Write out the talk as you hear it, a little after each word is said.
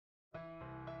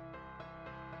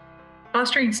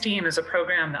Fostering STEAM is a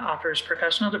program that offers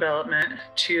professional development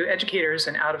to educators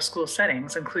in out-of-school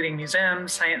settings, including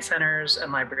museums, science centers,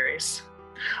 and libraries.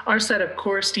 Our set of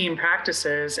core STEAM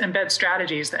practices embed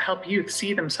strategies that help youth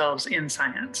see themselves in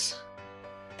science.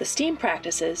 The STEAM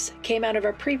practices came out of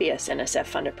our previous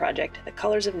NSF-funded project, The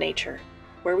Colors of Nature,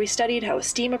 where we studied how a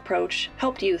STEAM approach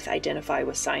helped youth identify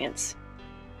with science.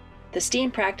 The STEAM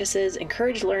practices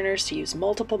encourage learners to use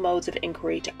multiple modes of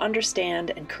inquiry to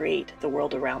understand and create the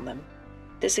world around them.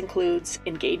 This includes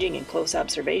engaging in close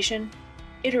observation,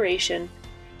 iteration,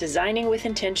 designing with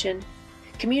intention,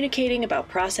 communicating about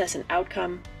process and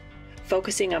outcome,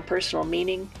 focusing on personal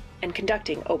meaning, and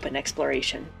conducting open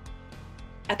exploration.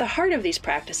 At the heart of these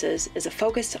practices is a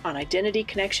focus on identity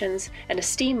connections and a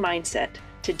STEAM mindset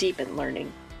to deepen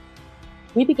learning.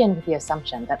 We begin with the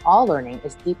assumption that all learning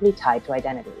is deeply tied to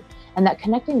identity, and that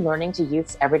connecting learning to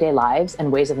youth's everyday lives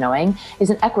and ways of knowing is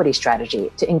an equity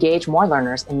strategy to engage more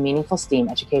learners in meaningful STEAM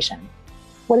education.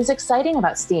 What is exciting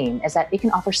about STEAM is that it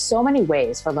can offer so many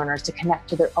ways for learners to connect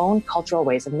to their own cultural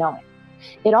ways of knowing.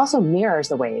 It also mirrors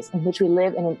the ways in which we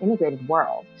live in an integrated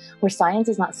world, where science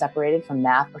is not separated from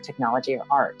math or technology or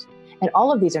art, and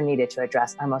all of these are needed to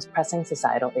address our most pressing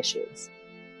societal issues.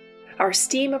 Our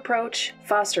STEAM approach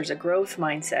fosters a growth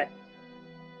mindset.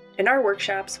 In our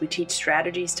workshops, we teach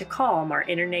strategies to calm our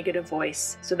inner negative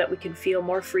voice so that we can feel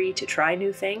more free to try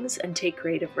new things and take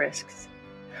creative risks.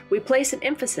 We place an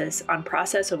emphasis on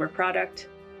process over product,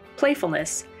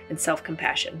 playfulness, and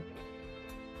self-compassion.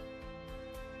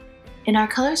 In our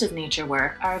Colors of Nature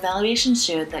work, our evaluations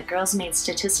showed that girls made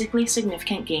statistically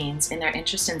significant gains in their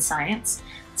interest in science,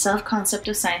 self-concept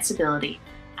of science ability,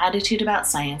 attitude about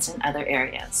science, and other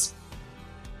areas.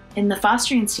 In the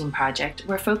Fostering STEAM project,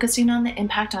 we're focusing on the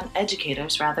impact on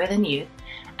educators rather than youth,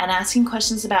 and asking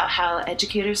questions about how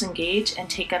educators engage and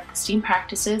take up the STEAM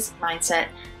practices, mindset,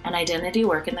 and identity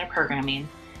work in their programming,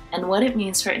 and what it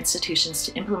means for institutions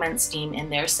to implement STEAM in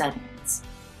their settings.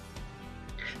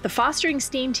 The Fostering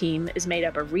STEAM team is made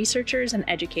up of researchers and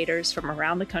educators from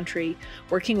around the country,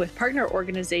 working with partner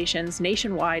organizations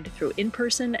nationwide through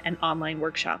in-person and online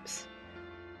workshops.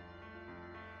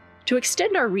 To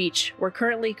extend our reach, we're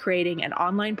currently creating an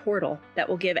online portal that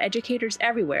will give educators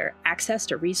everywhere access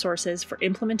to resources for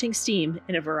implementing STEAM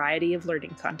in a variety of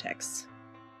learning contexts.